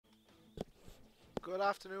Good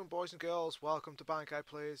afternoon, boys and girls. Welcome to Bankai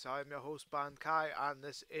Plays. I'm your host, Bankai, and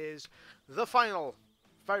this is the final,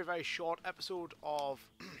 very short episode of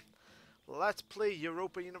Let's Play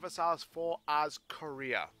Europa Universalis 4 as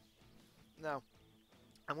Korea. Now,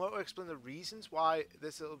 I'm going to explain the reasons why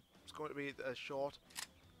this is going to be a short,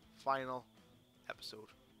 final episode.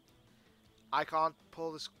 I can't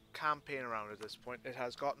pull this campaign around at this point. It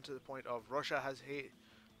has gotten to the point of Russia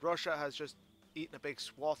has just eaten a big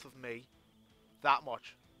swath of me. That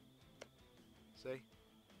much. See?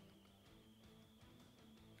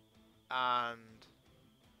 And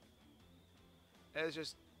it's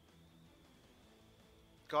just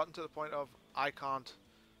gotten to the point of I can't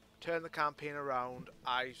turn the campaign around.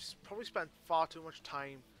 I probably spent far too much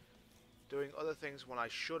time doing other things when I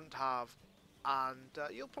shouldn't have, and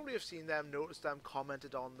you'll probably have seen them, noticed them,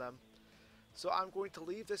 commented on them. So I'm going to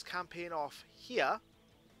leave this campaign off here,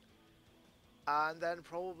 and then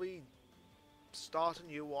probably start a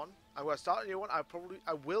new one. I'm going to start a new one.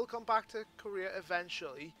 I will come back to Korea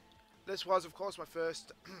eventually. This was, of course, my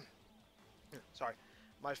first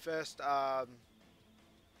my first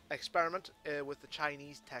experiment with the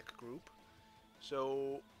Chinese tech group.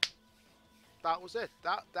 So that was it.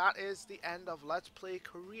 That is the end of Let's Play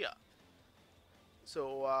Korea.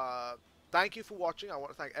 So thank you for watching. I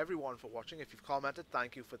want to thank everyone for watching. If you've commented,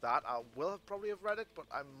 thank you for that. I will probably have read it, but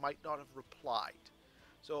I might not have replied.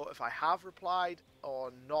 So if I have replied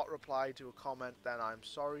or not replied to a comment, then I'm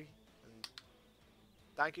sorry. And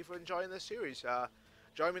thank you for enjoying this series.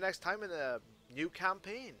 Join me next time in a new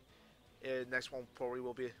campaign. Next one probably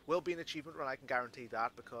will be an achievement run. I can guarantee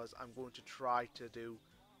that, because I'm going to try to do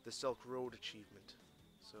the Silk Road achievement.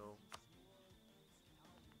 So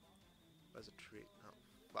where's a trade? Oh,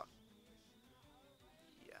 well,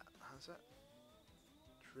 yeah, how's that?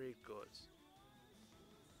 Trade goods.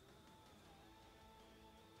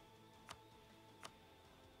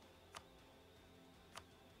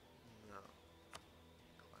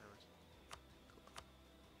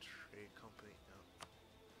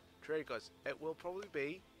 Trade goods. It will probably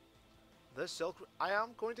be the Silk. I am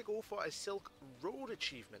going to go for a Silk Road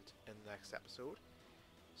achievement in the next episode.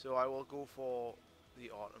 So I will go for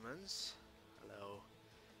the Ottomans. Hello.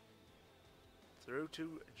 Through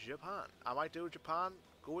to Japan. I might do Japan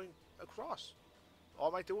going across, or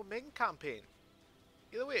I might do a Ming campaign.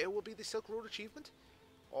 Either way, it will be the Silk Road achievement,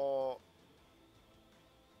 or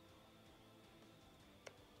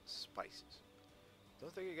spices.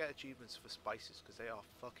 Don't think you get achievements for spices, because they are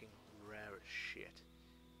fucking rare as shit.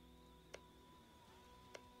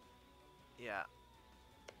 Yeah.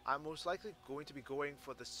 I'm most likely going to be going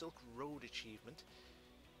for the Silk Road achievement.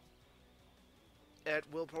 It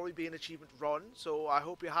will probably be an achievement run, so I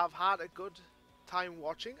hope you have had a good time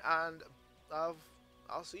watching, and I'll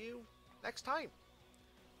see you next time.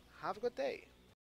 Have a good day.